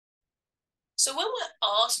So when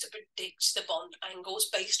we're asked to predict the bond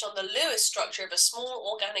angles based on the Lewis structure of a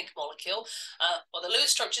small organic molecule, well, the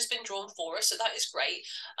Lewis structure has been drawn for us, so that is great.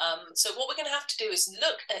 So what we're going to have to do is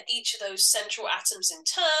look at each of those central atoms in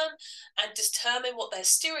turn and determine what their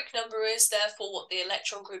steric number is, therefore what the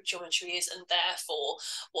electron group geometry is, and therefore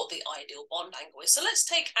what the ideal bond angle is. So let's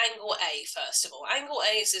take angle A first of all. Angle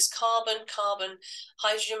A is this carbon-carbon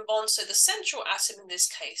hydrogen bond. So the central atom in this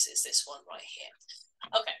case is this one right here.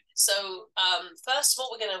 Okay, so first of all,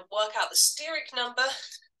 we're going to work out the steric number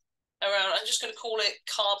around, I'm just going to call it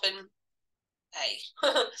carbon A.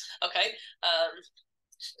 Okay,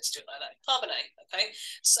 let's do it like that, carbon A. Okay,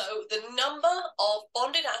 so the number of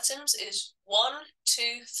bonded atoms is 1,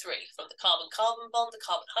 2, 3, from the carbon-carbon bond, the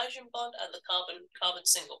carbon-hydrogen bond, and the carbon-carbon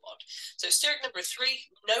single bond. So steric number 3,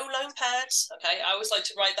 no lone pairs. Okay, I always like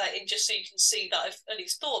to write that in just so you can see that I've at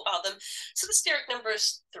least thought about them. So the steric number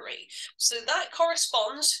is 3. So that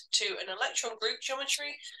corresponds to an electron group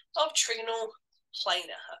geometry of trigonal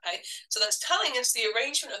planar. Okay, so that's telling us the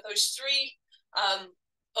arrangement of those three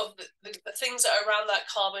of the things that are around that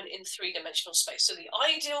carbon in three-dimensional space. So the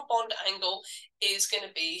ideal bond angle is going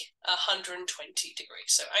to be 120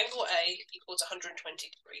 degrees. So angle A equals 120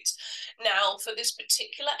 degrees. Now, for this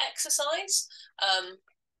particular exercise,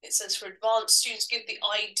 it says for advanced students, give the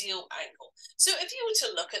ideal angle. So if you were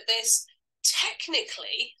to look at this,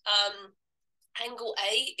 technically, angle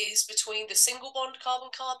A is between the single bond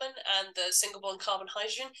carbon-carbon and the single bond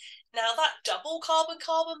carbon-hydrogen. Now, that double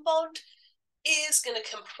carbon-carbon bond is going to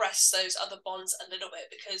compress those other bonds a little bit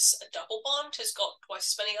because a double bond has got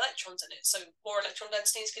twice as many electrons in it. So more electron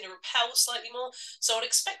density is going to repel slightly more. So I'd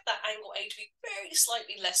expect that angle A to be very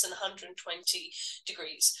slightly less than 120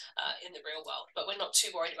 degrees in the real world, but we're not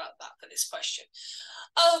too worried about that for this question.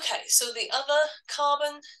 Okay, so the other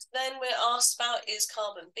carbon then we're asked about is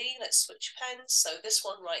carbon B. Let's switch pens. So this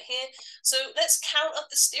one right here. So let's count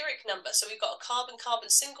up the steric number. So we've got a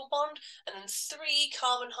carbon-carbon single bond and then 3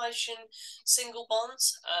 carbon-hydrogen single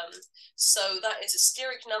bonds. So that is a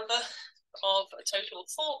steric number of a total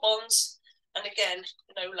of 4 bonds, and again,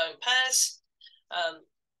 no lone pairs.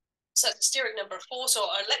 So the steric number of 4. So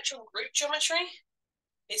our electron group geometry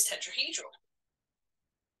is tetrahedral.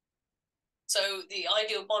 So the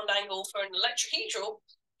ideal bond angle for an electrohedral,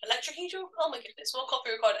 oh my goodness, more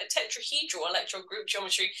copy required, a tetrahedral electron group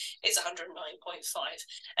geometry is 109.5.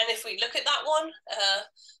 And if we look at that one,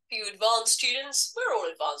 for you advanced students, we're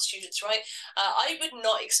all advanced students, right? I would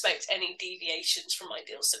not expect any deviations from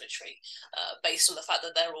ideal symmetry based on the fact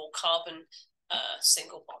that they're all carbon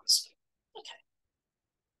single bonds. Okay.